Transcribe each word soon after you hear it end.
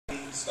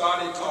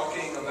started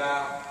talking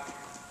about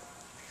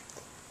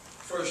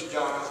 1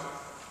 John.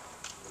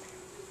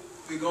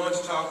 We're going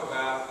to talk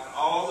about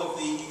all of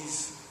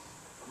these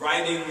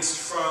writings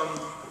from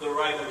the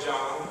writer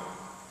John.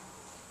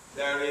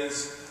 There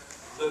is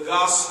the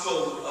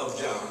Gospel of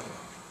John.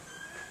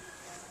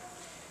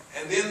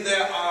 And then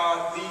there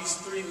are these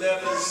three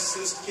letters,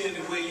 Sister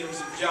Kennedy Williams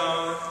of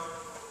John.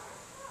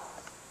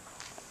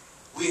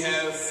 We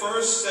have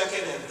 1st,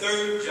 2nd, and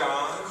 3rd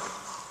John.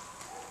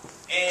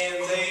 And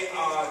they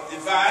are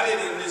divided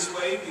in this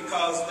way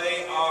because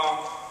they are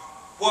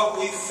what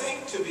we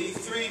think to be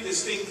three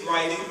distinct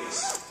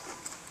writings.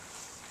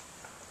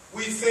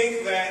 We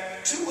think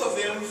that two of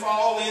them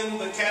fall in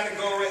the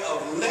category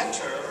of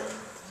letter,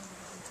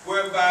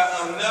 whereby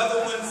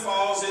another one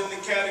falls in the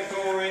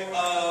category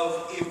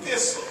of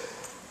epistle.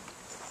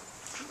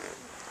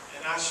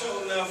 And I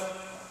sure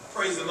enough,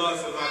 praise the Lord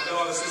for my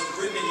daughter, Sister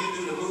Brittany, you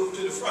do the move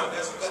to the front.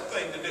 That's a good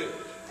thing to do.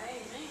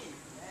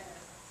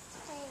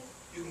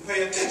 You can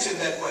pay attention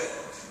that way.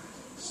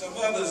 Some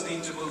others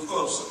need to move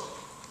closer.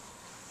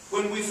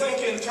 When we think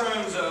in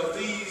terms of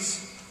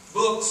these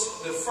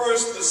books, the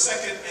 1st, the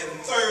 2nd,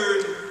 and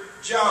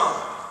 3rd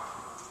John,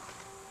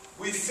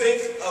 we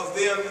think of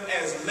them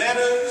as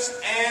letters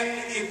and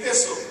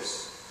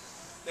epistles.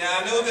 Now,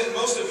 I know that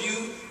most of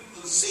you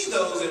see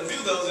those and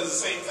view those as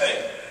the same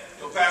thing.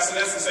 You know, Pastor,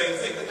 that's the same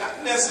thing, but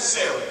not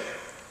necessarily.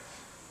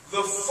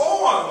 The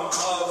form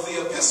of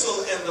the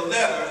epistle and the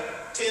letter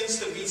tends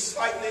to be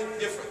slightly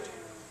different.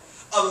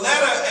 A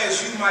letter,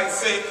 as you might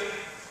think,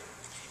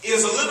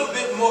 is a little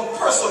bit more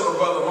personal,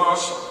 Brother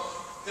Marshall.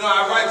 You know,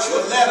 I write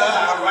you a letter,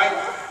 I write,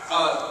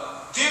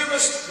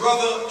 Dearest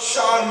Brother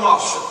Sean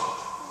Marshall,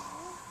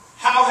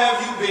 how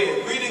have you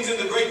been? Greetings in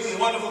the great and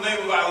wonderful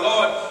name of our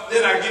Lord.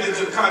 Then I get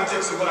into the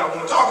context of what I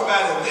want to talk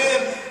about, and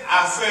then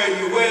I fare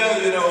you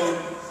well, you know,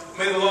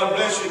 may the Lord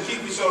bless you and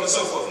keep you, so on and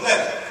so forth.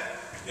 Letter,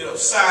 you know,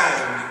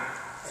 signed,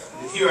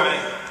 here I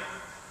am.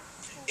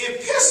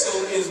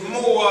 Epistle is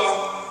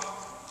more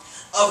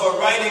of a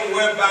writing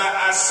whereby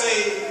I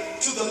say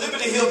to the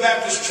Liberty Hill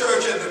Baptist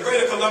Church and the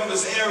Greater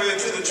Columbus area,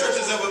 to the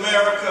churches of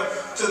America,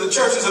 to the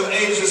churches of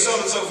Asia, so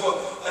on and so forth,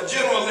 a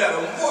general letter,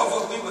 more of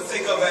what we would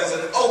think of as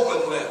an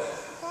open letter.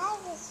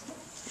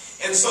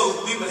 And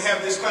so we would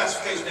have this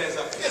classification as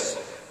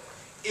epistle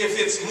if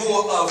it's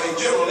more of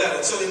a general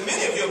letter. So in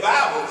many of your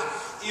Bibles,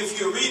 if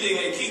you're reading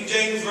a King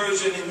James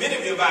Version, in many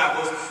of your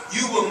Bibles,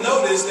 you will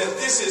notice that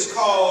this is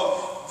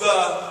called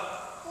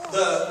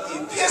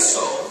the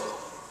epistle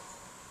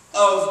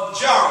of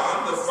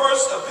John, the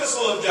first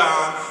epistle of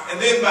John,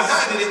 and then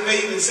behind it, it may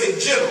even say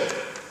general,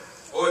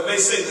 or it may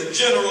say the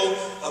general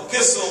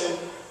epistle,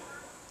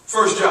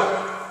 1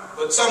 John.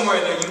 But somewhere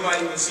in there you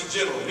might even see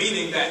general,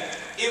 meaning that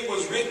it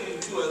was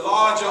written to a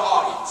larger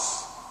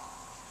audience.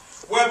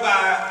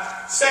 Whereby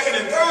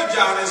 2nd and 3rd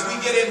John, as we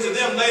get into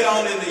them later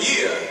on in the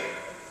year,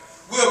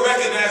 we'll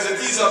recognize that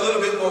these are a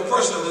little bit more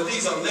personal, that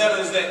these are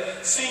letters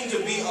that seem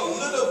to be a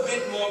little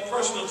bit more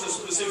personal to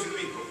specific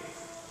people.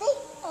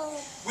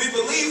 We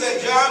believe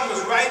that John was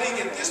writing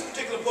at this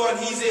particular point,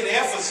 he's in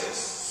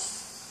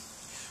Ephesus.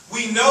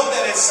 We know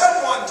that at some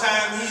point in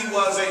time he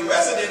was a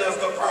resident of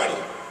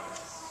Capernaum,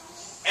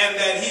 and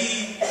that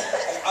he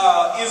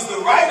is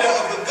the writer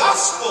of the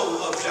Gospel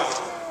of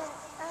John.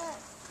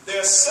 There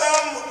are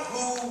some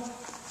who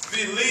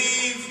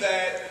believe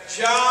that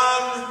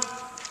John,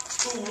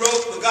 who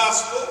wrote the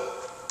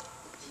Gospel,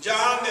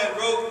 John that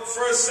wrote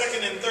 1st,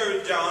 2nd, and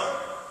 3rd John,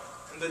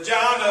 the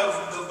John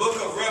of the book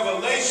of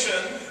Revelation,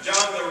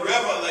 John the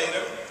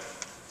Revelator,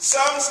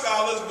 some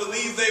scholars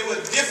believe they were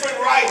different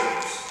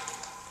writers.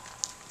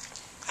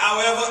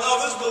 However,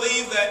 others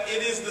believe that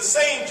it is the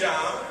same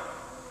John,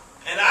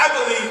 and I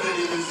believe that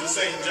it is the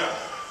same John.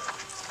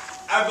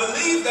 I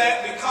believe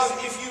that because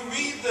if you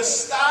read the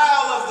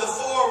style of the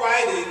four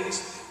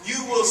writings,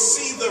 you will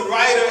see the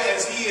writer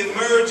as he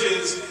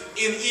emerges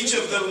in each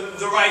of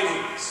the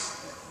writings.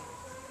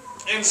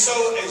 And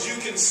so, as you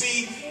can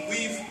see,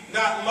 we've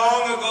not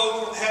long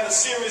ago had a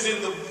series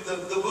in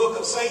the book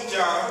of St.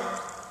 John,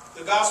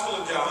 the Gospel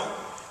of John.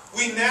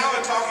 We now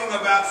are talking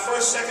about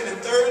 1st, 2nd,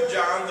 and 3rd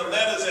John, the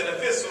letters and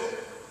epistle.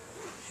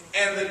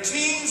 And the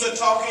teens are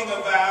talking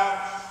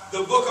about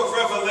the book of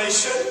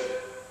Revelation.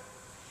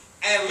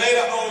 And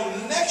later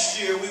on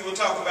next year, we will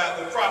talk about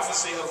the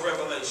prophecy of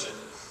Revelation.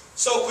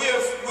 So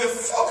we're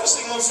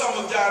focusing on some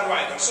of John's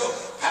writings. So,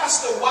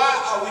 Pastor, why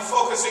are we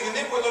focusing? And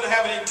then we're going to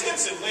have an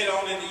intensive later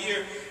on in the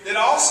year that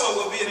also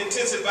will be an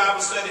intensive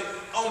Bible study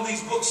on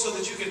these books so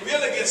that you can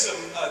really get some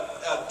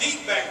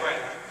deep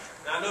background.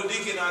 Now, I know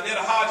Deacon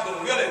Arnetta Hodge is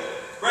going to really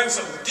bring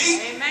some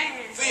deep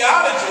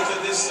theology to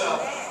this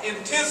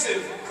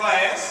intensive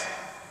class.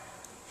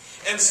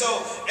 And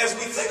so, as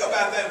we think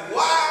about that,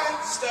 why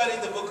study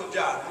the book of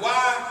John?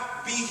 Why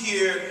be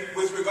here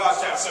with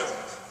regards to our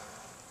sermons?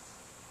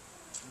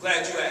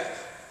 Glad you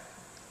asked.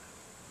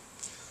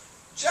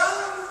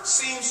 John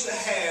seems to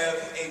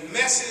have a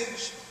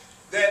message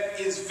that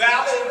is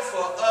valid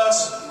for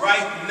us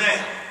right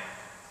now.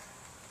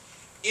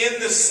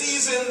 In the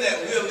season that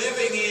we're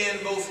living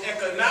in, both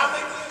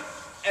economically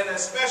and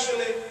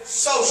especially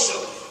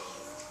socially.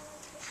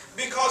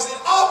 Because it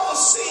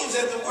almost seems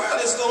that the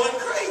world is going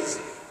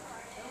crazy.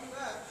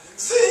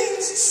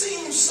 Things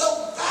seem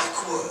so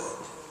backward.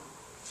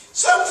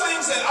 Some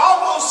things that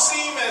almost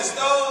seem as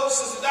though,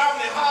 Sister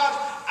Dominic Hodge,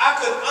 I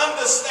could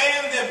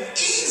understand them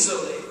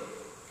easily.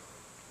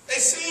 They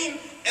seem,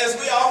 as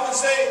we often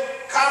say,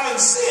 common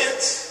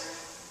sense.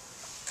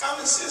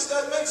 Common sense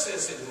doesn't make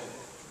sense anymore.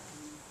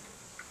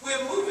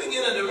 We're moving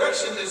in a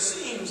direction that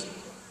seems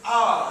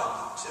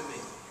odd to me.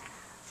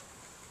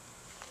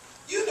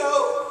 You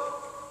know,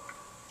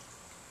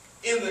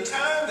 in the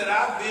time that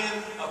I've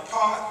been a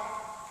part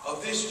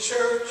of this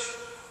church,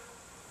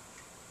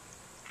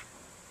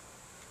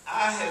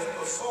 I have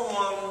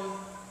performed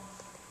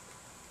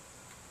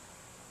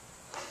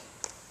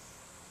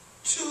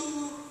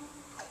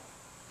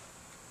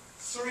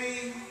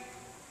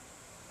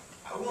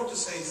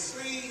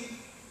 3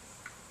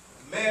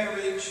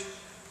 marriage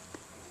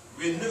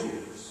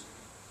renewals.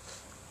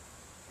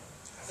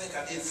 I think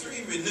I did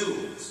 3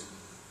 renewals.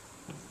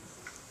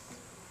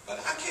 But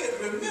I can't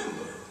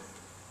remember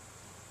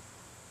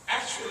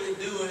actually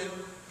doing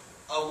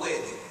a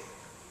wedding.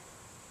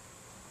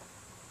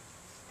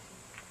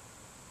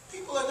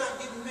 People are not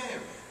getting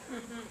married.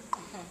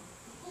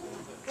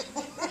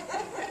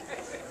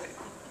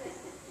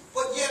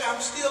 But yet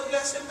I'm still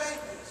blessing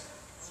babies.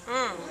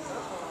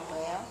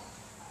 Well,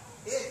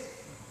 yeah.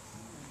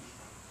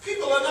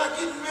 People are not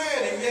getting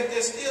married, and yet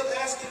they're still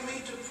asking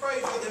me to pray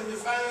for them to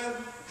find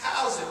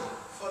housing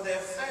for their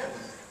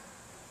family.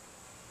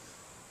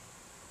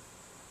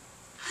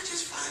 I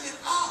just find it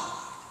odd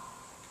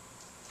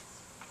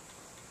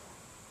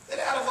that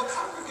out of a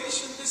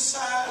congregation this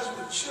size,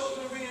 with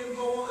children being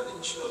born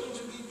and children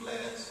to be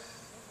blessed,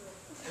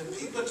 and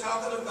people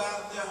talking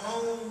about their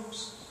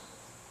homes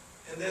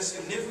and their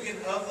significant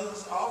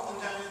others,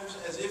 oftentimes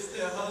as if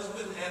they're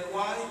husband and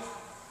wife,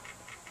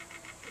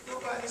 but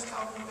nobody's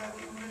talking about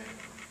getting married.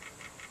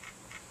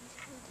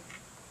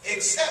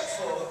 Except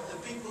for the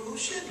people who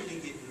shouldn't be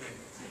getting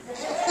married.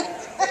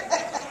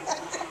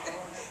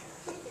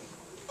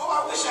 Oh,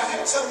 I wish I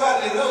had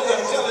somebody that knows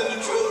I'm telling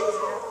the truth.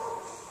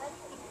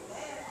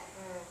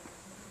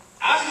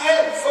 I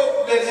had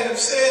folk that have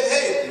said,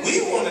 hey,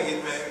 we want to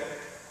get married.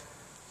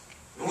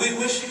 And we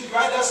wish you'd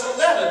write us a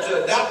letter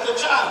to adopt a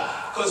child,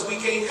 because we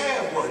can't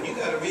have one. You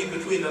got to read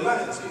between the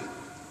lines here.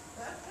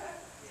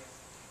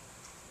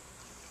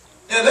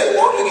 Now they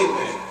want to get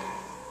married.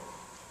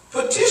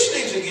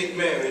 Petitioning to get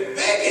married,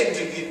 begging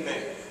to get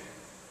married.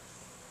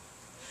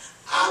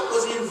 I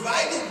was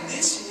invited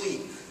this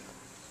week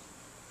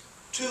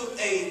to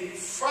a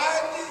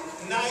Friday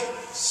night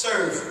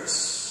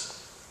service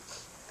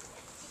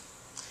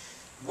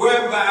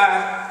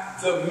whereby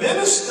the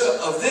minister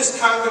of this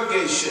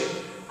congregation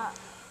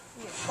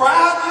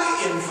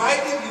proudly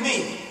invited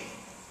me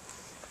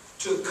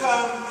to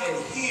come and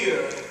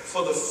hear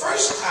for the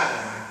first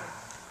time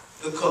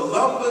the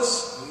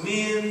Columbus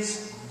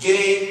Men's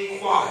Gay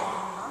Choir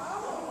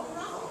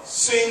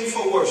sing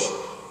for worship.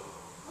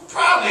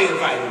 Proudly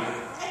invited me.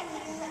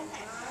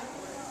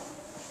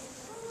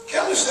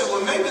 Kelly said,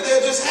 well, maybe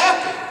they're just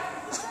happy.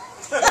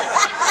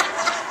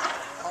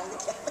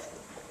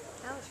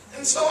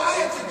 And so I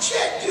had to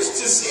check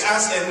just to see. I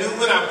said,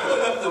 when I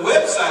pulled up the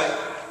website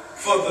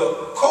for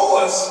the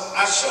chorus,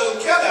 I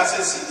showed Kelly. I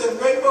said, see the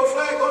rainbow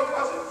flag going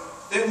across it?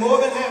 They're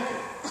more than happy.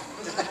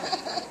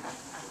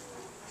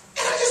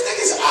 And I just think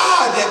it's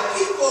odd that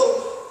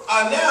people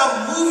are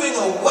now moving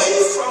away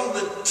from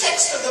the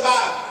text of the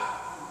Bible.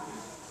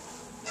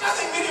 And I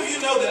think many of you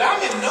know that I'm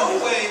in no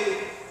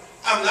way,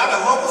 I'm not a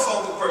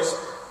homophobic person.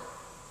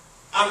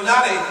 I'm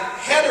not a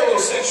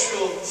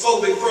heterosexual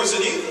phobic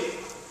person either.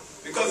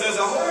 Because there's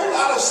a whole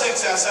lot of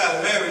sex outside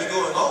of marriage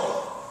going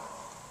on.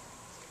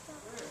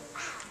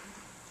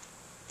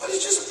 But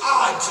it's just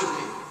odd to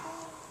me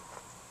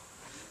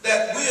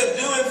that we are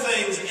doing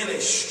things in a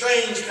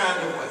strange kind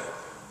of way.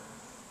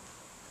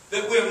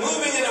 That we're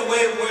moving in a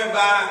way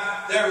whereby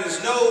there is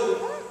no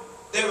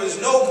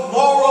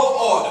moral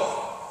order,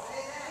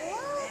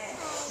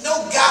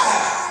 no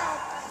guide,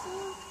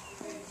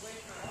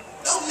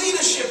 no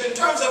leadership in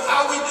terms of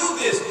how we do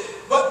this.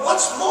 But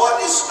what's more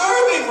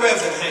disturbing,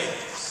 Reverend Haynes,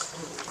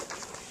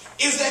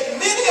 is that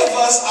many of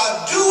us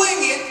are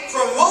doing it,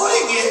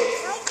 promoting it,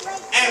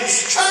 and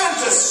trying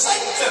to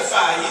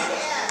sanctify it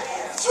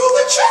through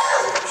the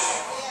church.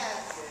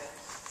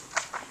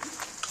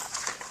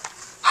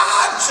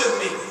 Odd to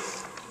me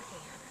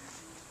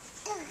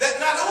that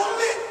not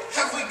only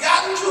have we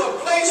gotten to a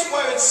place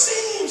where it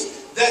seems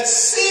that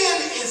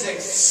sin is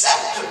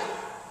acceptable,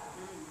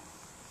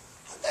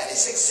 but that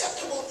it's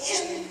acceptable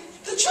in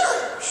the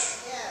church.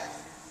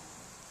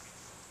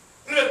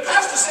 And if the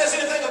pastor says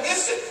anything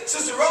against it,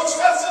 Sister Rose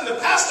Featherson, the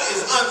pastor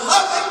is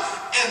unloving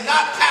and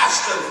not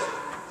pastorly.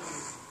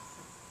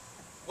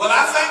 Well,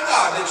 I thank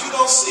God that you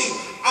don't see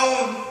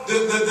on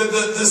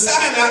the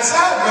sign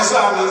outside Brother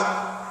Saunders.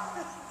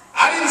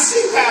 I didn't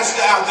see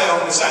pastor out there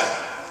on the sign.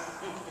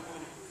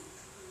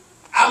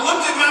 I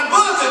looked at my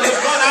bulletin this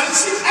morning. I didn't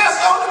see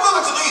pastor on the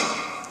bulletin either.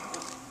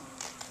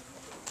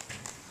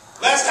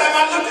 Last time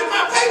I looked at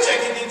my paycheck,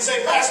 it didn't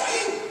say Pastor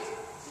E.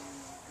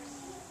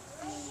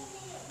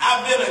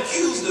 I've been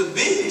accused of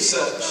being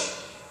such.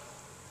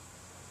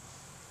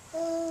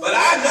 But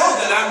I know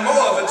that I'm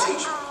more of a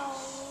teacher.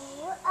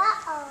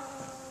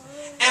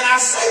 And I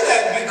say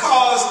that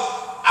because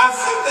I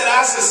think that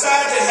our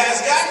society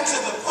has gotten to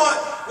the point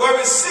where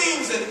it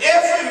seems that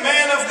every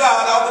man of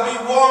God ought to be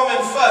warm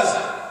and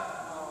fuzzy.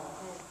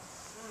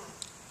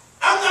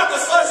 I'm not the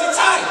fuzzy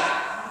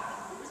type.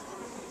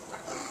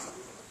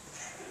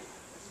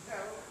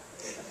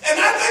 And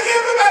I think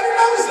everybody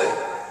knows that.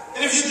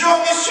 And if you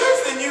join this church,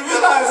 then you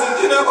realize that,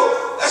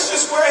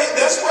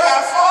 that's where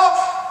I fall.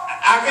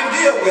 I can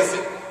deal with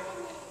it.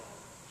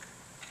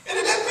 And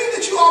it doesn't mean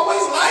that you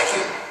always like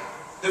him.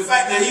 The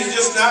fact that he's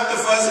just not the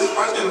fuzziest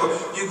person.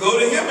 You go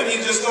to him and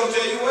he's just going to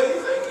tell you what he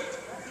thinks.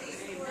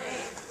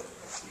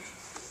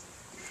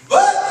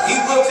 But he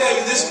will tell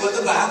you this is what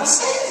the Bible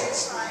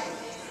says.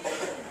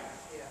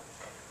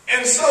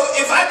 And so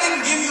if I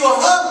didn't give you a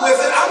hug with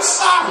it, I'm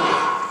sorry.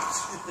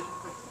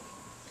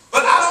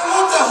 But I don't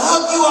want to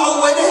hug you all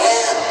the way to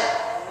hell.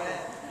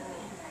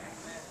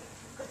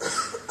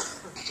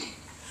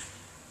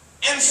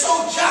 And so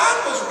John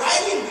was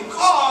writing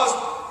because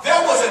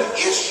there was an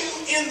issue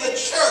in the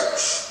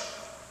church.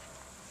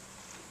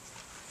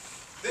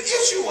 The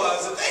issue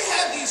was that they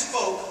had these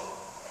folk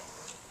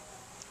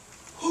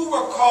who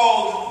were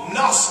called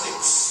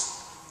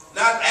Gnostics.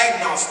 Not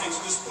agnostics,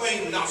 just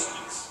plain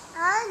Gnostics.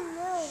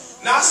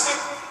 Gnostic,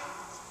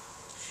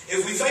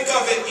 if we think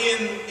of it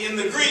in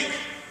the Greek,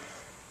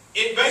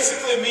 it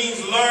basically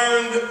means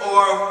learned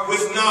or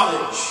with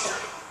knowledge.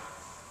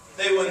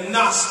 They were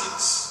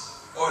Gnostics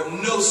or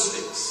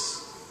Gnostics.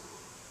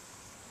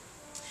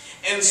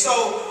 And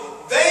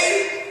so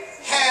they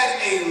had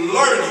a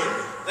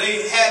learning,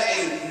 they had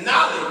a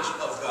knowledge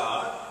of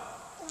God,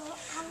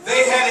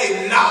 they had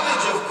a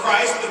knowledge of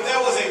Christ, but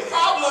there was a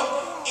problem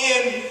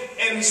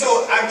and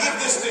so I give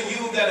this to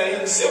you that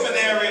are in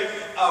seminary,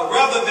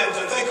 rather than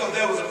to think of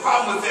there was a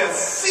problem with their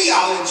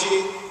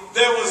theology,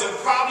 there was a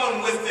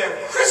problem with their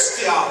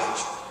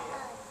Christology.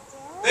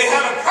 They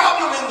had a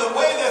problem in the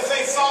way that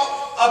they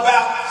thought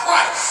about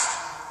Christ.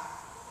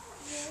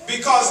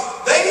 Because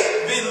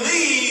they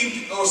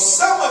believed, or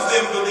some of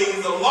them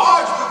believed, a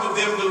large group of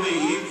them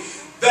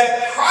believed,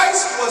 that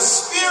Christ was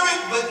spirit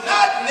but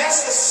not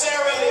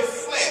necessarily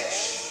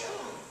flesh.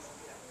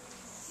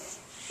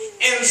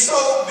 And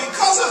so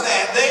because of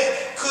that, they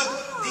could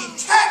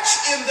detach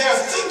in their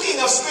thinking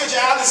of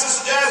spirituality,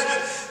 Sister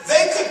Jasmine,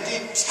 they could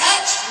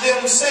detach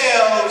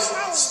themselves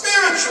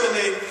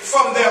spiritually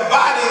from their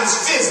bodies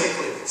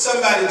physically.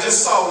 Somebody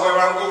just saw where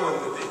I'm going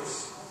with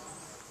this.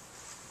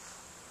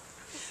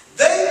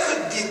 They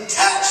could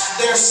detach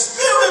their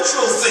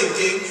spiritual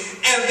thinking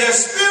and their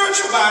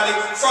spiritual body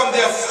from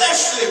their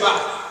fleshly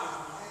body.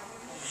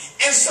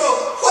 And so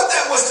what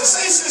that was to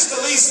say,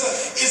 Sister Lisa,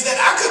 is that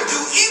I could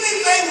do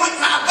anything with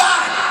my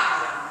body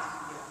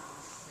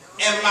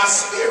and my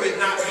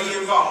spirit not be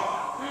involved.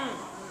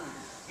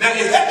 Now,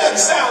 if that doesn't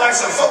sound like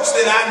some folks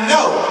that I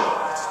know,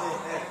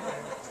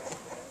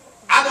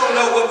 I don't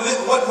know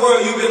what world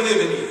you've been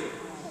living in.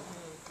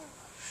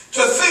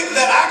 To think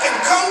that I can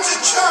come to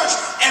church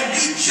and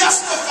be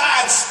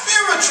justified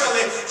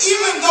spiritually,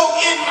 even though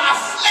in my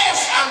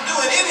flesh I'm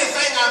doing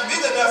anything I'm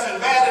big enough and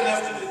bad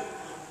enough to do.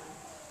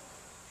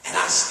 And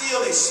I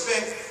still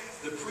expect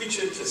the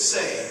preacher to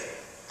say,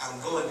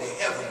 I'm going to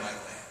heaven like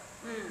that.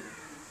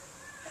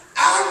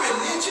 Our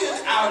religion,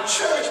 our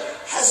church,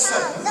 has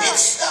some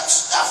mixed up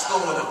stuff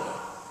going on.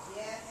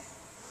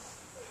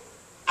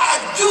 I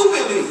do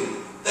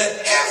believe that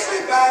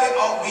everybody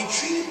ought to be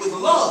treated with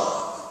love.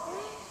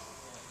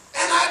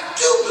 And I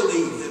do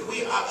believe that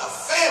we are a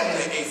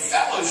family, a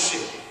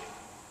fellowship.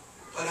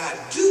 But I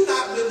do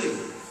not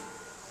believe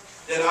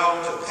that I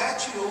ought to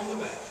pat you on the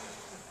back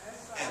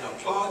and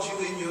applaud you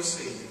in your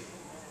sin.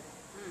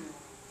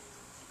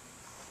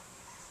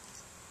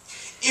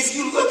 If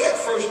you look at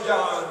 1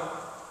 John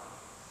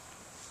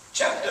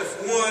chapter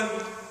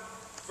 1,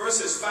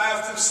 verses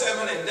 5 through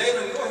 7, and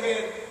Dalen, go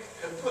ahead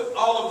and put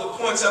all of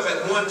the points up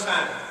at one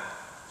time.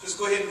 Just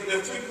go ahead and there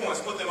are 3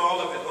 points, put them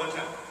all up at one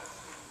time.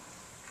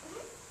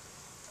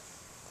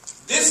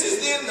 This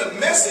is then the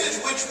message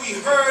which we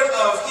heard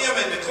of him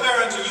and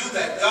declare unto you,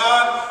 that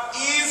God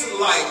is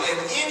light, and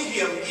in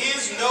him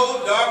is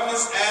no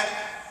darkness at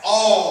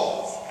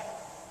all.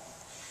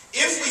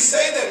 If we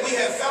say that we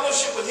have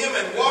fellowship with him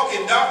and walk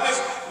in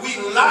darkness,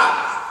 we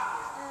lie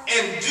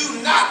and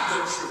do not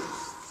the truth.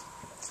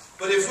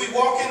 But if we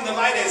walk in the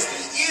light as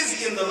he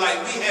is in the light,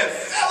 we have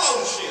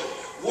fellowship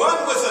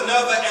one with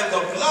another, and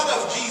the blood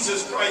of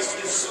Jesus Christ,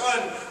 his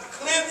Son,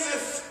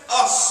 cleanseth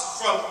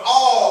us from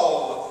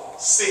all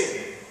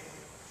sin.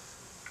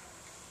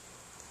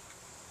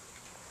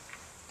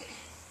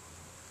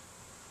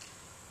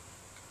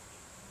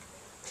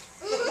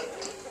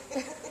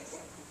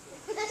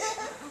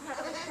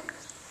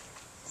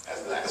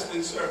 That's last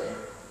week's sermon.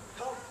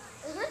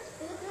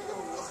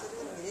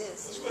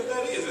 That's what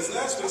that is. It's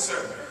last week's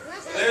sermon.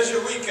 So there's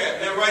your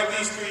recap. Now write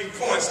these 3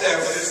 points down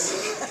for this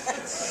week.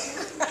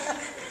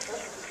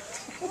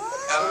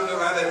 know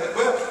how that,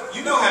 well,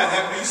 you know how it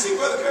happened. You see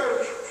Brother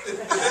Curry?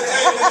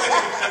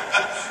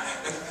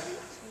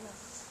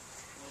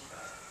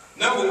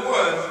 Number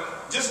one,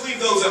 just leave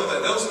those up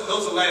there.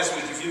 Those are last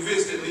week. If you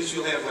visited, at least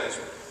you'll have last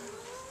week.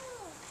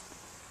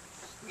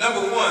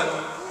 Number one,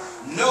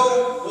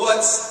 know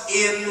what's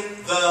in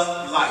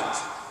the light.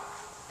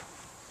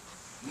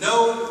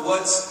 Know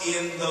what's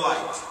in the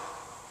light.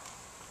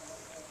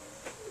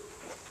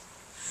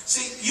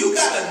 See, you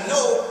got to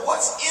know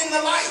what's in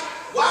the light.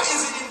 Why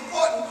is it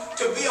important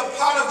to be a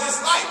part of this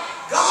light?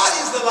 God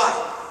is the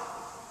light.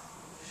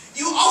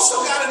 You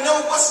also got to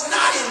know what's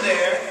not in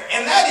there,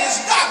 and that is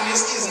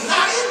darkness is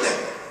not in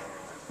there.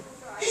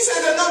 He said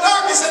there's no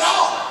darkness at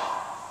all.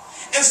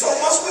 And so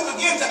once we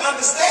begin to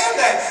understand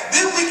that,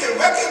 then we can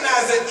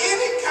recognize that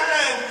any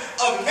kind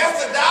of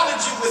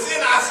methodology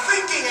within our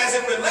thinking as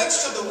it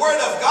relates to the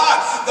Word of God,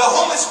 the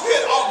Holy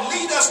Spirit ought to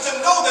lead us to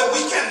know that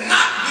we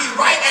cannot be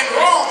right and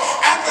wrong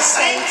at the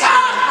same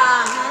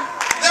time.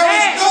 There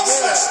is no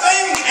such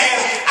thing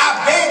as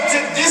I beg to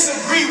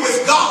disagree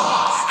with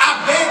God.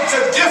 I beg to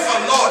differ,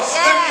 Lord.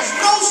 There is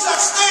no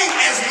such thing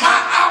as my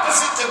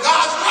opposite to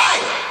God's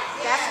right.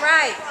 That's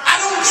right. I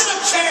don't get a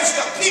chance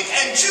to pick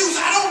and choose.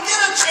 I don't get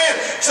a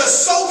chance to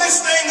sew this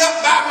thing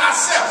up by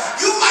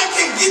myself. You might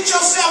can get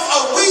yourself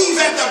a weave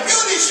at the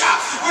beauty shop,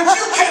 but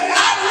you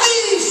cannot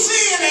weave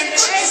sin and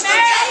goodness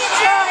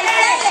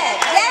together.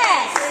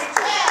 Yes.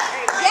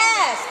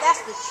 Yes,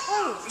 that's the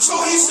truth. So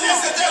he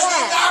says that there's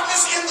no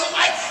darkness in the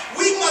light.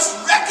 We must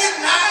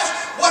recognize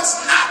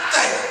what's not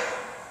there.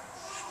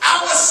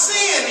 Our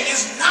sin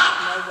is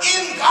not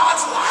in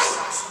God's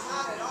light.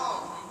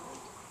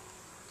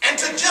 And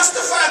to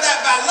justify that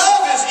by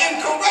love is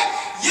incorrect.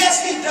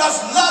 Yes, he does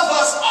love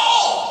us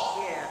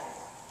all.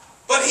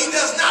 But he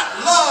does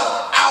not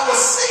love our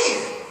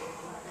sin.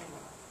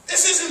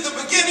 This isn't the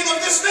beginning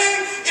of this thing.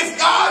 If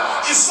God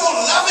is so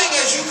loving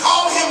as you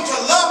call him to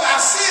love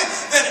our sin,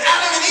 then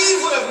Adam and Eve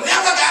would have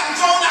never gotten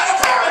thrown out of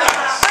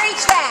paradise.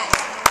 Preach that.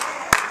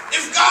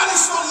 If God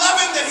is so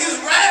loving that his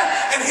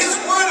wrath and his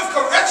word of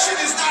correction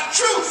is not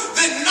true,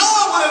 then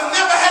Noah would have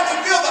never had to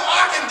build the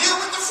ark and deal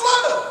with the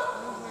flood.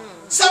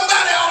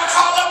 Somebody ought to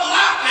call up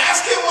Lot and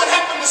ask him what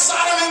happened to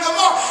Sodom and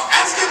Gomorrah.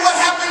 Ask him what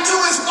happened to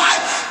his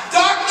wife.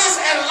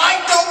 Darkness and light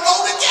don't go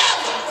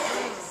together.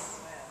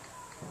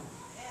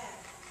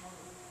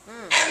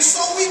 And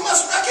so we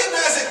must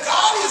recognize that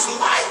God is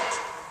light.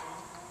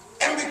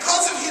 And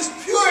because of his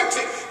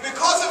purity,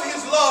 because of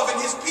his love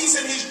and his peace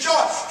and his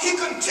joy, he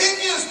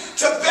continues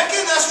to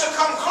beckon us to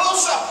come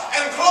closer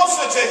and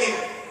closer to him.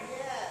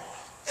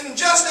 And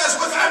just as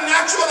with our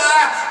natural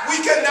eye, we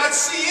cannot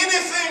see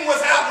anything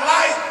without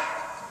light,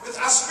 with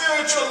our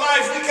spiritual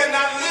life, we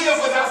cannot live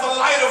without the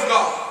light of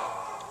God.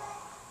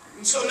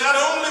 And so not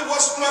only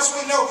must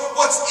we know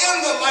what's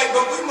in the light,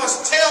 but we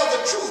must tell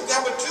the truth.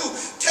 Number two,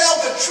 tell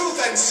the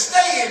truth and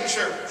stay in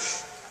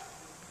church.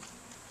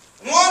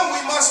 One,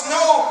 we must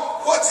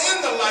know what's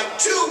in the light.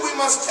 Two, we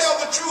must tell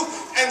the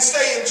truth and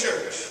stay in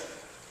church.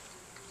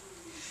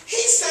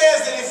 He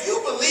says that if you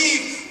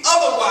believe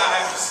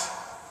otherwise,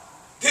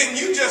 then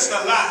you just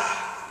a lie.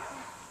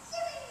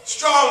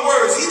 Strong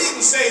words. He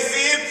didn't say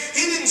fib.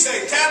 He didn't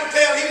say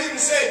tattletale. He didn't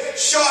say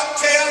short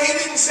tail. He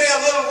didn't say a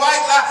little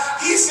white lie.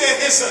 He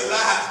said it's a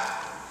lie.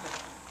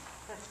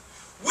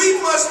 We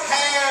must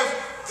have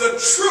the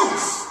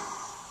truth.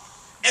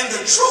 And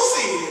the truth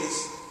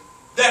is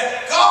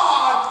that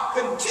God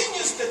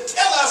continues to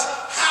tell us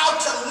how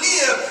to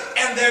live,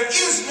 and there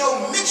is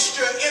no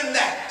mixture in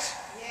that.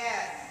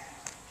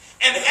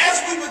 And as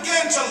we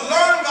begin to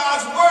learn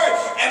God's word,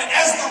 and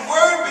as the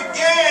word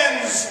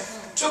begins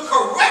to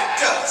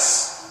correct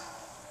us,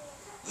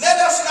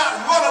 let us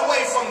not run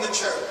away from the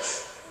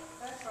church.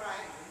 That's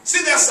right.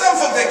 See, there's some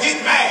folks that get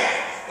mad.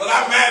 Well,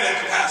 I'm mad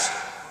at the pastor.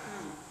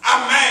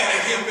 I'm mad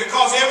at him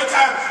because every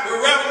time the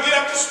reverend get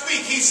up to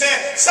speak, he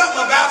said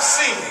something about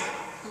sin.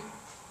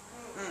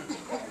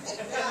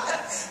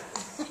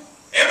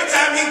 Every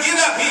time he get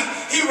up,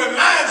 he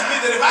reminds me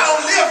that if I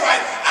don't live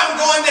right, I'm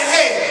going to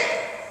hell.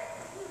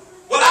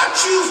 Well, I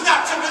choose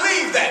not to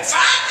believe that.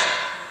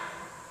 Fine.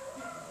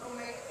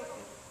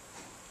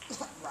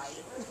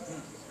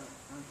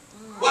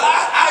 Well,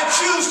 I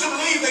choose to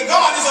believe that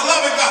God is a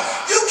loving God.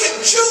 You can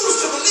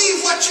choose to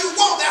believe what you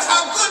want. That's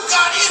how good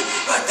God is.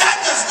 But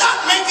that does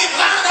not make it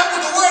line up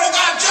with the word of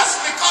God just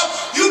because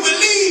you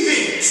believe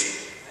it.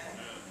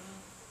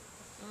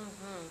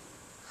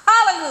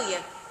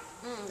 Hallelujah.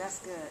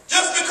 That's good.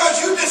 Just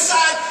because you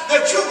decide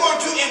that you're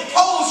going to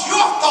impose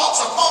your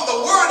thoughts upon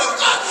the word of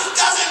God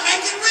doesn't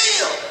make it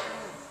real.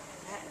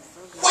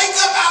 Wake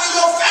up out of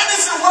your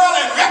fantasy world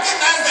and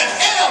recognize that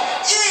hell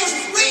is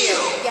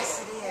real.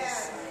 Yes, it is.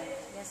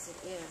 Yes, it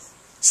is.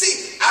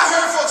 See, I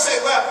heard folks say,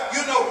 well,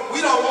 you know, we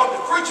don't want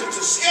the preacher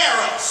to scare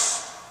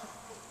us.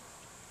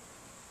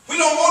 We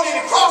don't want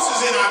any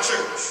crosses in our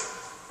church.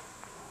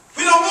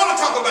 We don't want to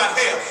talk about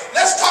hell.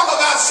 Let's talk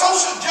about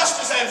social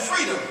justice and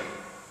freedom.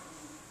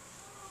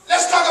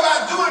 Let's talk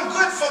about doing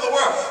good for the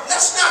world.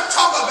 Let's not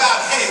talk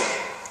about hell.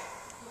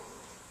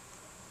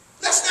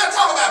 Let's not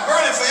talk about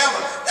burning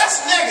forever.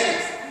 That's negative.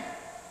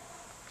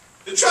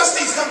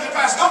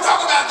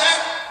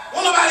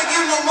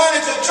 give no money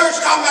to the church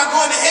talking about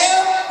going to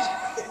hell.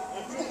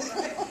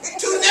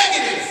 Too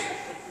negative.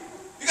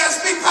 You got to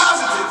speak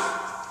positive.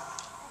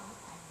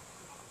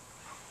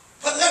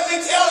 But let me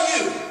tell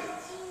you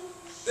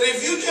that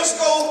if you just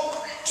go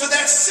to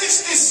that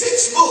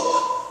 66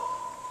 book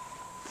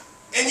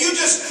and you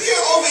just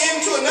peer over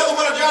into another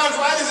one of John's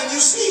writings and you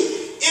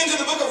see into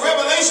the book of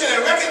Revelation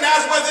and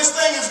recognize where this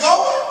thing is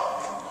going,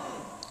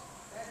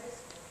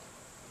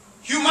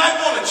 you might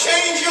want to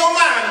change your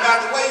mind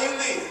about the way you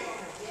live.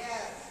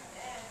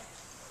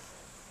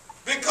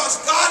 Because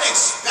God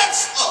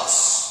expects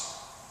us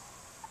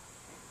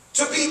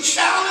to be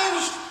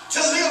challenged to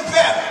live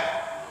better.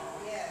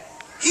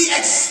 He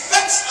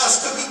expects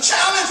us to be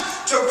challenged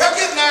to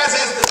recognize,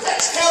 as the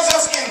text tells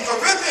us in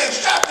Corinthians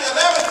chapter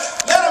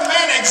 11, let a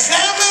man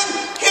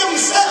examine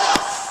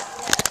himself.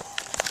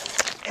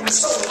 And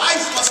so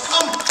life must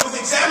come with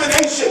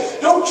examination.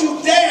 Don't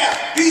you dare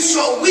be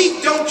so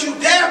weak. Don't you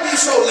dare be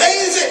so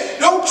lazy.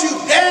 Don't you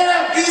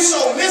dare be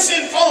so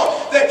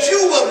misinformed that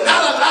you will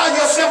not allow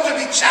yourself to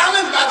be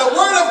challenged by the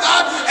word of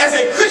God as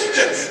a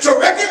Christian. To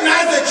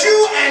recognize that you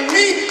and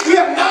me, we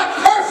are not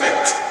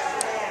perfect.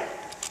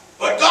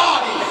 But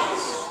God is.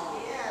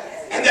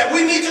 And that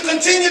we need to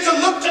continue to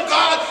look to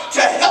God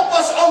to help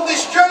us on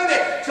this journey,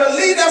 to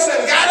lead us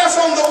and guide us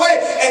on the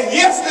way. And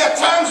yes, there are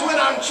times when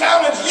I'm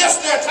challenged.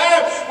 Yes, there are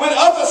times when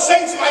other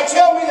saints might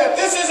tell me that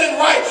this isn't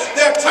right.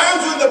 There are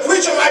times when the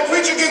preacher might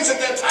preach against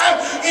it. There are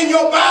times in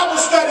your Bible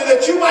study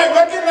that you might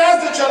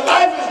recognize that your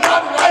life is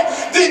not right.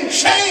 Then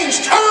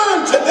change,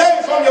 turn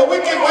today from your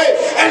wicked way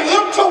and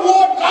look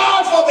toward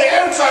God for the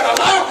answer and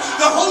allow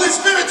the Holy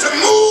Spirit to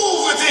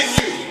move within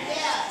you.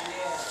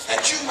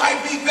 That you might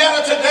be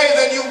better today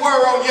than you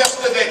were on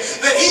yesterday.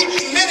 That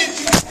each minute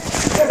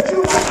that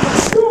you might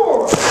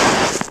mature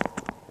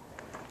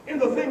in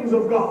the things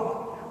of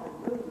God.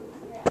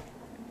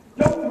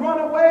 Don't run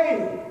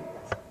away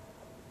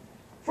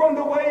from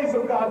the ways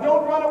of God.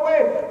 Don't run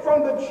away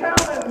from the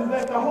challenge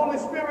that the Holy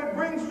Spirit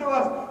brings to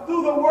us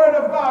through the Word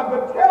of God.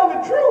 But tell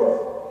the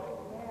truth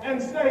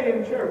and stay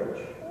in church.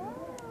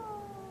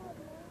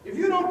 If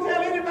you don't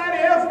tell anybody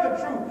else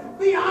the truth,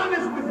 be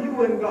honest with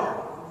you and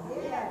God.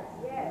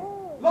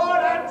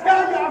 Lord, I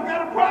tell you I've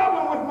got a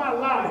problem with my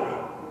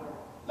life.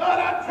 Lord,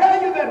 I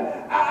tell you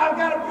that I've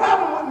got a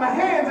problem with my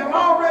hands. I'm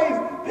always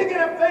picking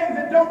up things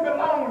that don't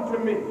belong to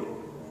me.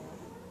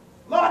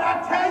 Lord,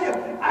 I tell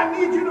you, I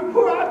need you to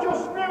pour out your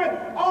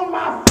spirit on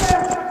my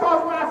flesh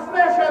because my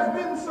flesh has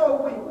been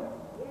so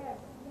weak.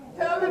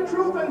 Tell the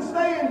truth and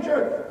stay in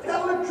church.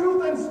 Tell the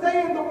truth and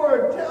stay in the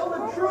Word. Tell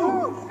the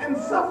truth and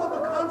suffer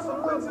the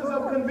consequences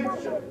of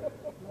conviction.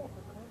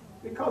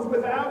 Because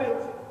without it,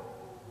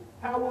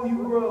 how will you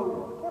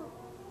grow?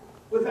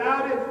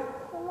 Without it,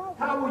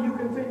 how will you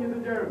continue the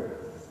journey?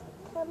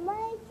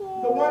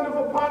 The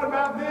wonderful part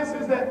about this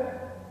is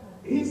that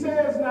he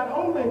says not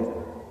only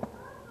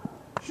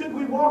should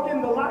we walk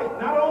in the light,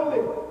 not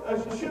only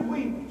should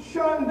we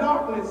shun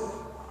darkness,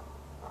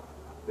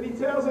 but he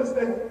tells us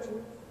that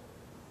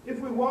if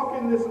we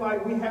walk in this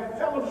light, we have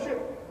fellowship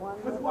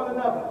with one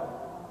another.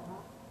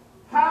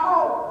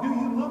 How do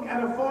you look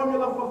at a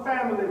formula for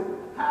families?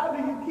 How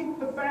do you keep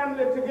the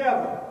family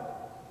together?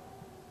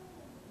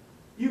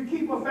 You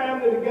keep a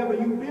family together.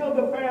 You build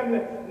a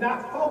family,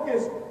 not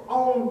focused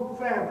on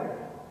family.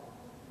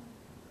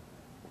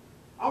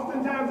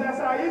 Oftentimes that's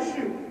our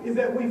issue, is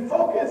that we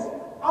focus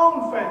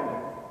on family.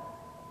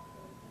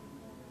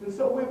 And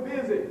so we're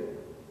busy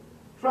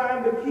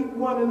trying to keep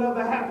one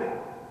another happy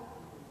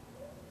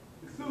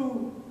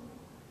through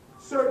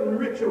certain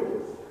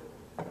rituals.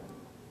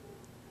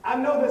 I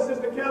know that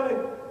Sister Kelly,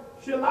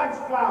 she likes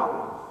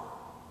flowers,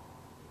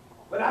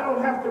 but I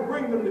don't have to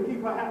bring them to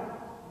keep her happy.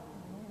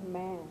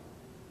 Amen.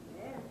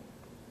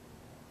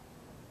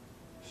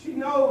 She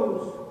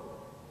knows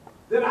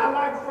that I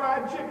like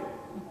fried chicken.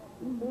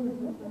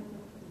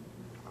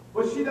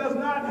 But she does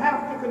not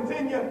have to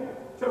continue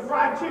to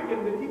fry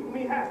chicken to keep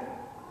me happy.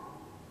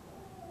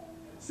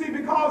 See,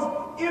 because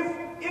if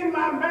in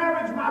my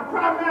marriage my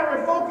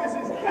primary focus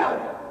is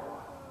Kelly,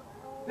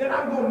 then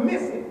I'm going to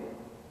miss it.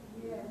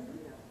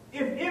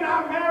 If in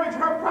our marriage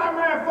her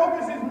primary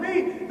focus is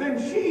me, then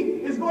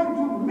she is going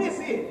to miss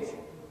it.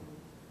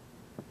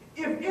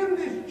 If in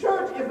this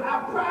church, if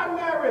our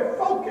primary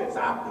focus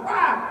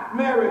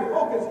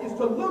is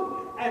to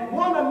look at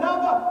one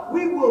another,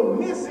 we will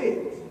miss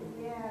it.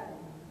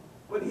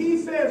 But he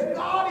says,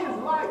 God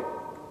is light,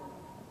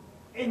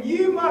 and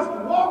you must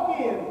walk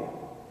in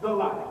the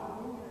light.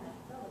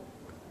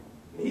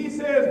 He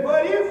says,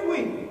 but if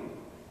we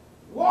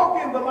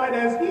walk in the light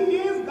as he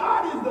is,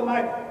 God is the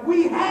light,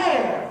 we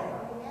have.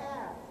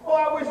 Oh,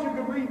 I wish you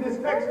could read this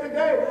text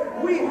today.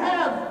 We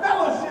have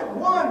fellowship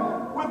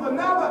one with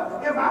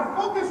another. If I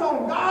focus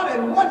on God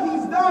and what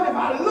he's done, if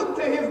I look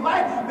to his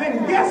light,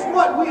 then guess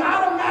what? We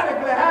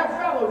automatically have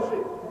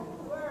fellowship.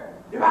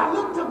 If I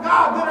look to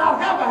God, then I'll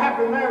have a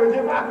happy marriage.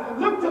 If I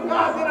look to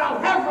God, then I'll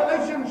have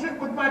relationship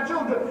with my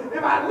children.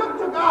 If I look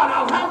to God,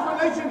 I'll have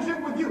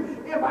relationship with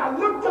you. If I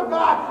look to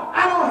God,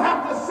 I don't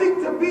have to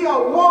seek to be a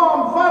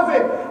warm,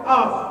 fuzzy,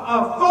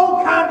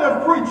 faux kind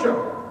of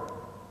preacher.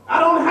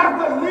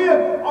 have to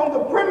live on the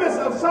premise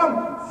of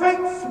some fake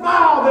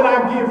smile that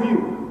I give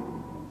you.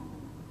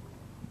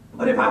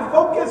 But if I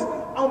focus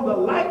on the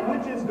light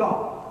which is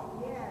God,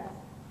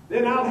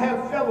 then I'll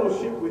have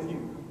fellowship with you.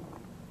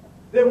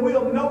 Then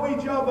we'll know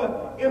each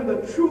other in the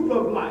truth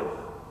of life.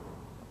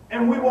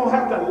 And we won't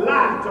have to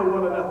lie to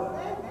one another.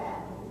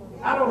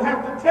 I don't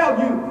have to tell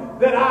you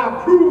that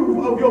I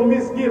approve of your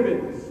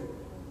misgivings.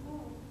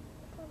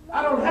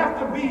 I don't have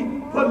to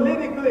be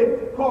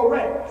politically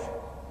correct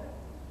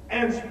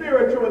and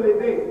spiritually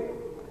dead.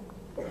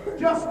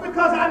 Just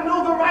because I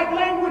know the right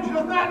language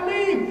does not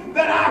mean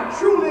that I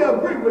truly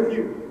agree with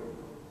you.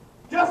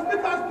 Just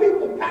because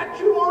people pat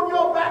you on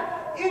your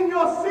back in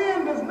your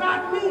sin does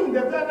not mean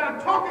that they're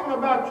not talking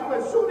about you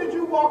as soon as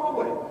you walk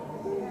away.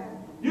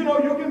 You know,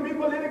 you can be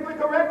politically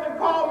correct and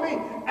call me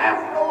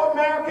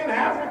Afro-American,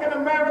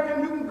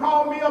 African-American, you can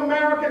call me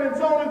American, and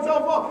so on and so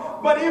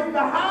forth. But if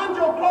behind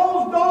your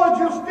closed doors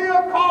you're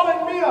still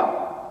calling me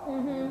up,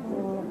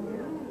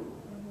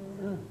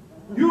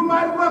 you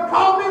might as well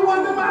call me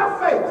one to my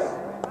face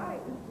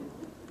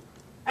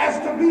as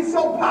to be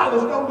so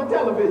polished on the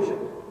television.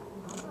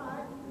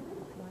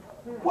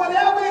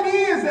 Whatever it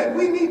is that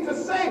we need to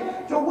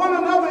say to one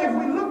another, if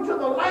we look to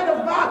the light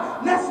of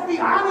God, let's be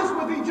honest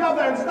with each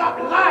other and stop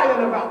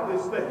lying about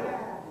this thing.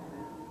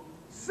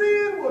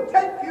 Sin will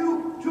take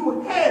you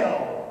to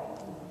hell.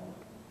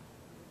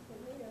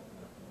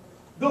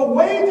 The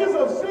wages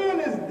of sin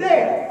is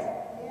death,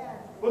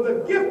 but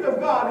the gift of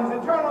God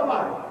is eternal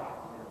life.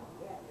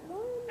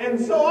 And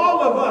so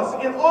all of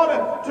us, in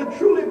order to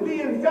truly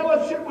be in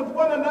fellowship with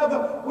one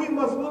another, we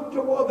must look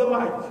toward the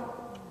light.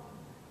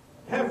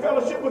 Have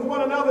fellowship with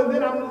one another. And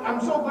then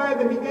I'm so glad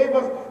that he gave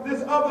us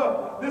this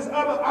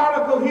other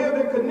article here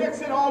that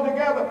connects it all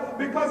together,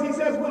 because he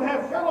says we'll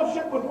have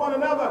fellowship with one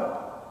another.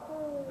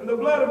 And the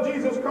blood of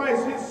Jesus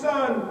Christ, his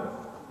son,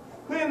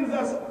 cleanse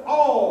us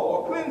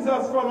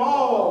from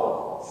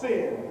all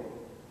sin.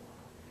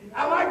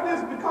 I like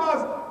this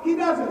because he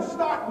doesn't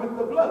start with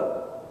the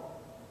blood.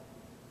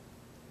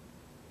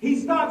 He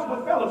starts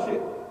with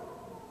fellowship.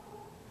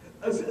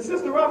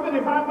 Sister Ruffin,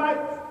 if I might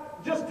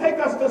just take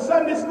us to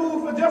Sunday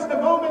school for just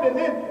a moment, and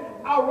then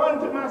I'll run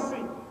to my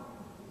seat.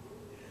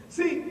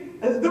 See,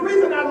 the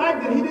reason I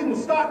like that he didn't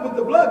start with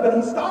the blood, but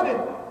he started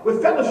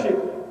with fellowship,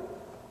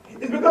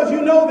 is because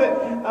you know that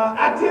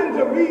I tend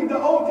to read the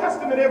Old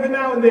Testament every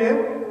now and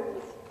then.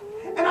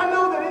 And I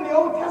know that in the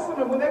Old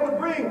Testament, when they would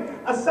bring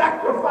a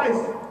sacrifice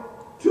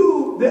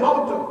to the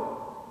altar,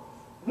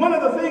 one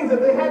of the things that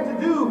they had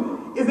to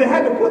do is they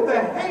had to put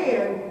their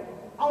hand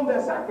on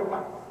their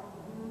sacrifice.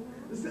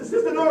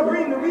 Sister Nora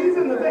Green, the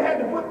reason that they had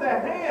to put their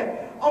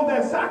hand on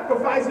their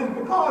sacrifice is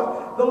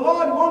because the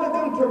Lord wanted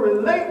them to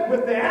relate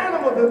with the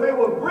animal that they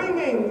were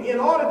bringing in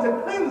order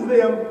to cleanse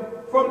them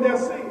from their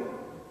sin.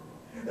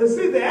 And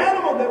see, the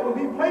animal that would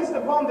be placed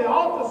upon the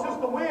altar,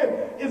 Sister Wynn,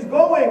 is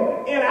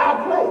going in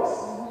our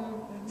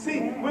place. See,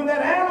 when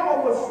that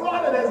animal was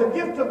slaughtered as a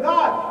gift to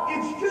God,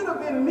 it should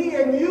have been me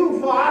and you,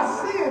 for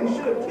our sin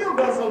should have killed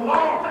us a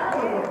long time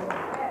ago.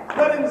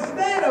 But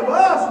instead of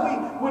us,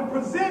 we would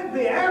present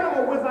the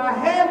animal with our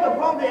hand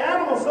upon the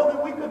animal so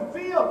that we could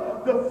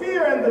feel the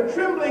fear and the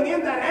trembling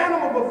in that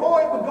animal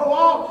before it would go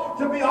off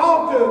to be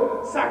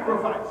offered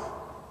sacrifice.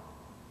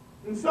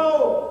 And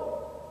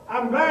so,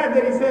 I'm glad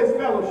that he says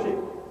fellowship.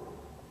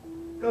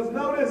 Because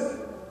notice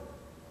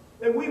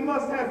that we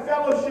must have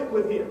fellowship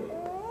with him.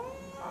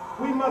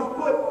 We must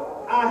put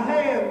our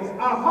hands,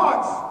 our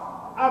hearts,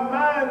 our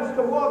minds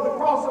toward the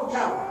cross of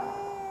Calvary.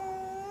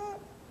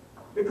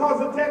 Because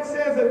the text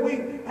says that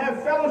we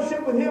have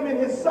fellowship with him in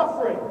his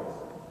sufferings.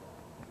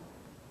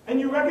 And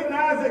you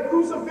recognize that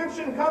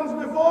crucifixion comes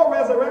before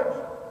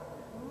resurrection.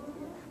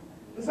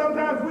 And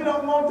sometimes we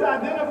don't want to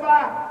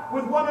identify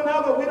with one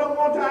another. We don't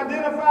want to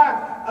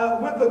identify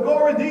with the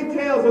gory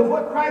details of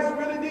what Christ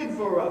really did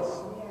for us.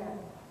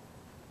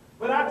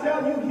 But I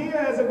tell you here,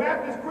 as a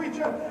Baptist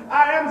preacher,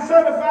 I am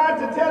certified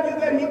to tell you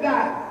that he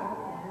died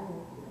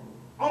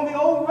on the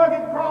old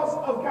rugged cross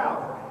of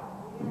Calvary.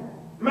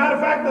 Matter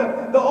of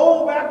fact, the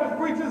old Baptist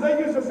preachers, they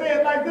used to say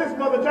it like this,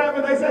 Mother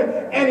Chapman. They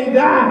say, and he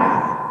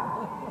died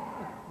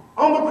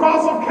on the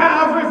cross of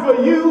Calvary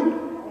for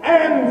you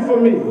and for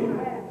me.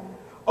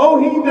 Oh,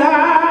 he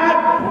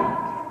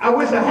died. I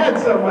wish I had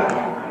somebody.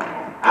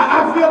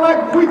 I feel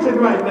like preaching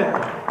right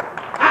now.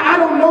 I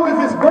don't know if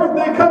his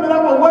birthday coming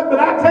up or what, but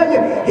I tell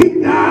you,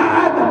 he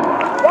died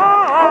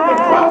on the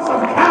cross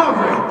of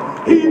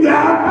Calvary. He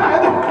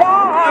died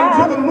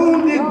until the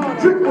moon didn't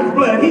drip with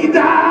blood. He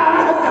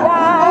died.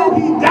 Oh,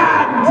 he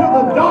died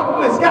until the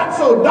darkness got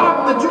so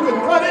dark that you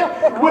could cut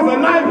it with a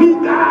knife. He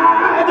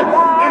died.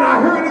 And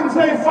I heard him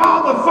say,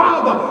 Father,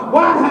 Father,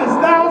 why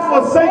hast thou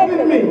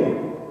forsaken me?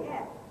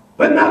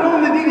 But not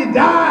only did he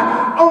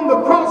die on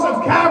the cross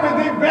of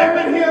Calvary, they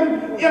buried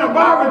him in a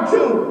borrowed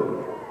tomb.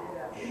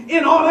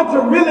 In order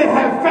to really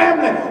have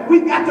family,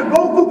 we've got to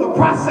go through the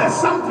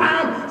process.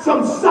 Sometimes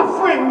some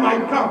suffering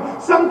might come.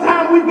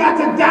 Sometimes we've got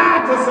to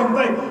die to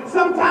something.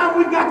 Sometimes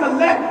we've got to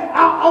let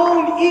our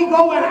own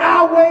ego and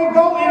our way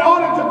go in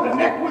order to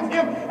connect with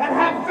him and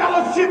have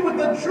fellowship fellowship with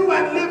the true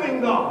and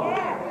living God.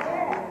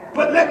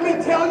 But let me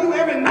tell you,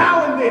 every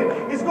now and then,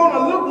 it's going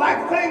to look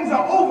like things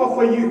are over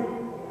for you.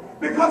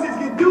 Because if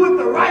you do it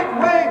the right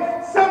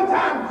way,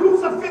 sometime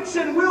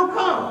crucifixion will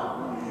come.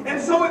 And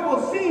so it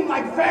will seem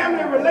like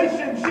family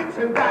relationships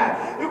have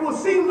died. It will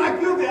seem like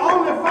you're the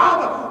only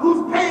father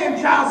who's paying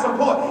child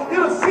support.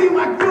 It'll seem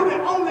like you're the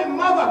only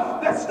mother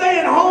that's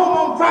staying home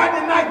on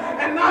Friday night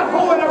and not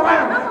hoeing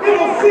around.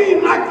 It'll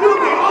seem like you're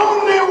the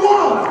only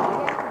one.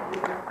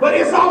 But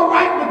it's all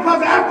right,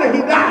 because after he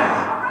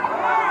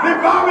died, they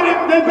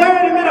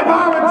buried him in a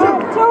borrowed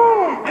tomb.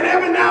 And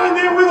every now and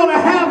then we're going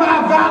to have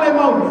our valley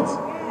moments.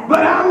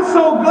 But I'm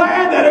so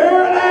glad that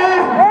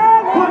early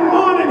one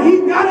morning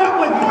he got up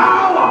with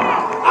power.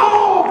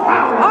 All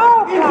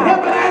power in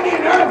heaven and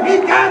in earth. He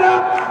got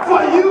up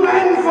for you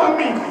and for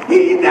me.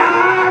 He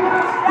died,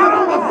 but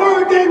on the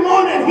third day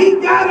morning he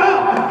got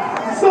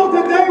up. So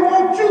today,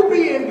 won't you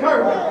be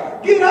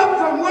encouraged? Get up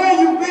from where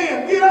you've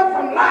been. Get up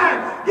from lying.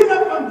 Get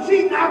up from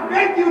cheating. I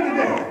beg you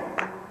today.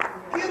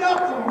 Get up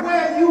from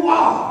where you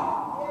are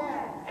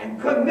and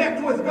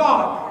connect with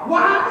God.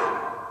 Why?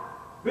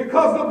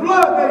 Because the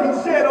blood that he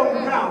shed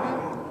on Calvary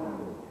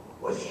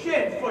was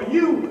shed for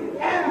you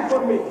and for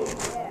me.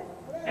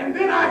 And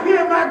then I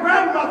hear my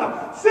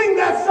grandmother sing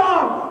that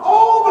song,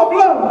 "Oh, the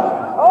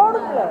blood, oh, the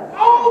blood,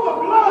 oh, the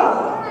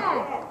blood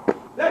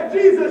that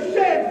Jesus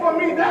shed for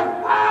me."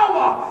 There's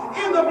power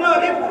in the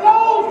blood. It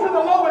flows to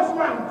the lowest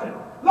mountain,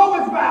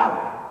 lowest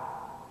valley.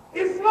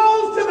 It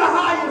flows to the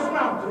highest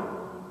mountain.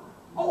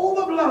 Oh,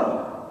 the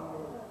blood.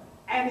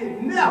 And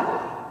it never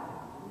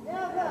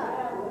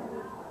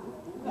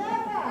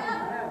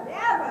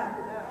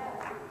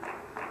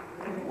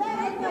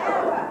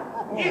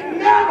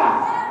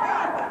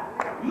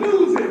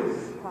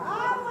loses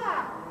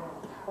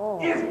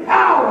its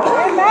power.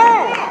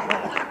 Amen.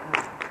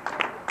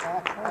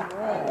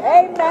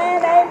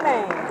 Amen.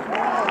 Amen.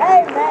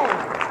 Amen.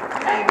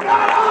 Ain't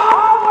God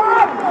all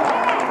right?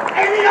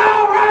 Ain't he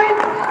all right?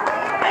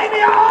 Ain't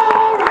he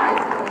all right?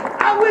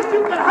 I wish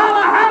you could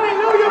holler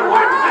hallelujah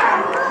one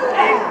time.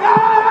 Ain't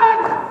God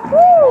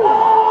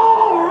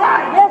all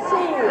right? Yes,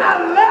 he is. I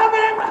love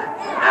him.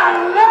 I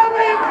love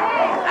him.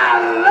 I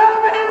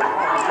love him.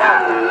 I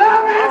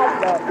love him.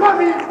 Because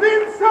he's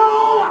been so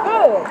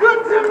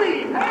good to me.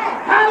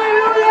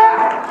 Hallelujah.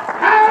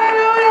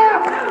 Hallelujah.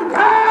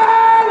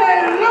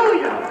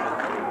 Hallelujah.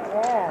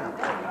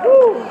 Yeah.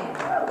 Woo.